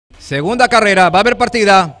Segunda carrera, va a haber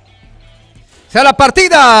partida. ¡Sea la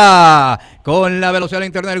partida! Con la velocidad de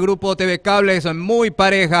internet del grupo TV Cables, muy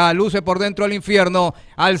pareja, luce por dentro el infierno,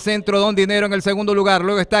 al centro Don Dinero en el segundo lugar,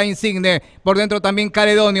 luego está Insigne, por dentro también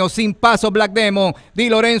Caledonio, sin paso Black Demon, Di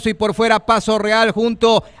Lorenzo y por fuera Paso Real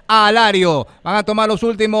junto a Alario. Van a tomar los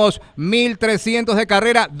últimos 1300 de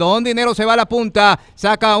carrera, Don Dinero se va a la punta,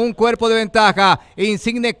 saca un cuerpo de ventaja,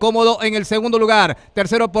 Insigne cómodo en el segundo lugar,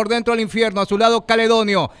 tercero por dentro el infierno, a su lado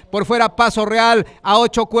Caledonio, por fuera Paso Real a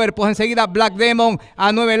 8 cuerpos, enseguida Black Demon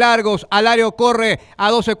a 9 largos, Alario corre a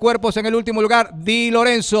 12 cuerpos en el último lugar, Di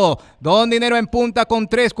Lorenzo. Don Dinero en punta con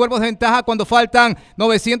 3 cuerpos de ventaja cuando faltan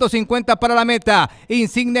 950 para la meta.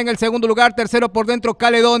 Insigne en el segundo lugar, tercero por dentro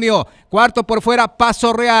Caledonio, cuarto por fuera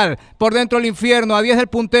Paso Real, por dentro el infierno, a 10 del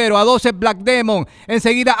puntero, a 12 Black Demon,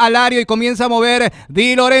 enseguida Alario y comienza a mover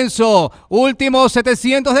Di Lorenzo. Últimos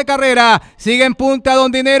 700 de carrera, sigue en punta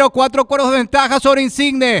Don Dinero, 4 cuerpos de ventaja sobre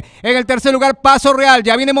Insigne. En el tercer lugar Paso Real,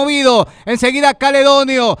 ya viene movido, enseguida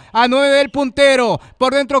Caledonio, a 9 del puntero,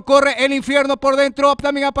 por dentro corre el infierno, por dentro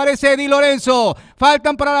también aparece Di Lorenzo,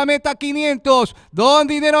 faltan para la meta 500, Don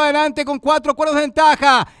Dinero adelante con 4 cuerpos de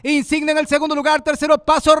ventaja, Insigne en el segundo lugar, tercero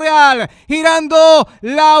Paso Real, girando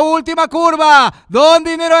la última curva, Don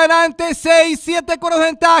Dinero adelante, 6-7 cuerpos de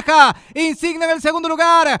ventaja, Insigne en el segundo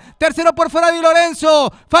lugar, tercero por fuera Di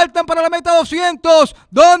Lorenzo, faltan para la meta 200,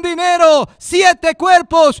 Don Dinero, 7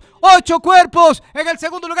 cuerpos, 8 cuerpos, en el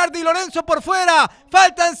segundo lugar Di Lorenzo por fuera,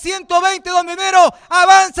 faltan 120 Don Dinero,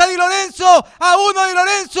 avanza Di Lorenzo, a 1 Di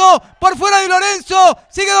Lorenzo, por fuera Di Lorenzo,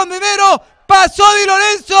 sigue Don Dinero, pasó Di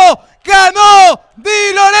Lorenzo, ganó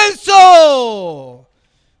Di Lorenzo.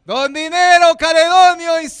 Don Dinero,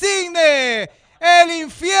 Caledonio, Insigne, el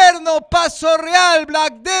infierno, Paso Real,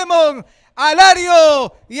 Black Demon,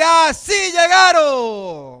 Alario, y así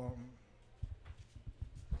llegaron.